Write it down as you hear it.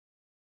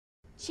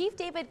Chief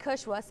David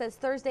Kushwa says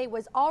Thursday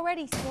was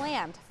already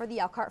slammed for the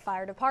Elkhart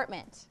Fire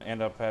Department.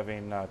 End up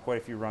having quite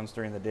a few runs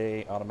during the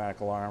day, automatic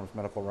alarms,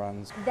 medical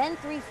runs. Then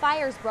 3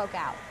 fires broke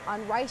out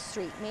on Rice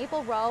Street,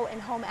 Maple Row, and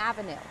Home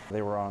Avenue.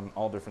 They were on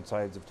all different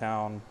sides of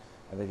town,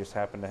 and they just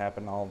happened to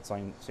happen all at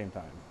the same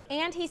time.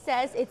 And he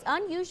says it's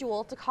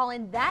unusual to call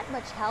in that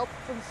much help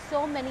from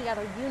so many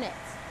other units.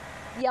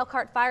 The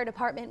Elkhart Fire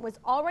Department was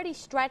already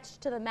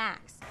stretched to the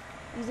max,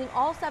 using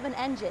all 7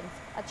 engines,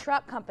 a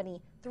truck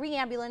company, 3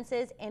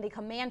 ambulances, and a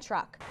command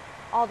truck.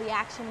 All the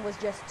action was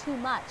just too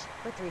much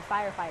for 3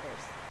 firefighters.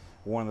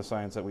 One of the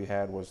signs that we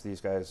had was these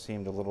guys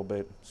seemed a little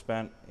bit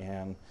spent,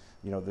 and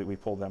that we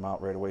pulled them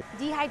out right away.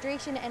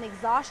 Dehydration and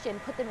exhaustion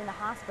put them in the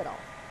hospital.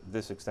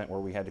 This extent where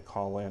we had to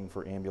call in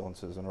for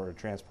ambulances in order to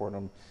transport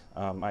them,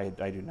 I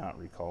do not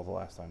recall the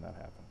last time that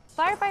happened.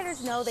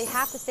 Firefighters know they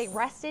have to stay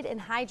rested and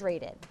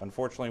hydrated.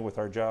 Unfortunately, with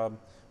our job,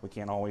 we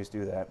can't always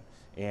do that,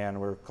 and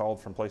we're called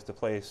from place to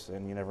place,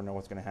 and you never know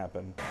what's going to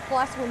happen.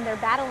 Plus, when they're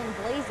battling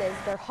blazes,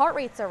 their heart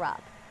rates are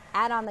up.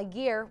 Add on the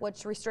gear,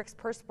 which restricts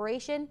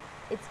perspiration,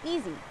 it's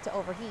easy to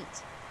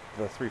overheat.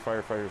 The 3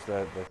 firefighters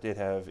that did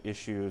have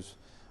issues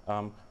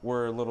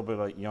were a little bit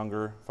like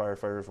younger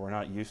firefighters. We're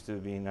not used to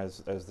being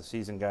as the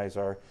seasoned guys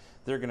are.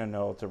 They're going to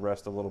know to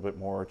rest a little bit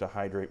more, to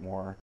hydrate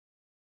more.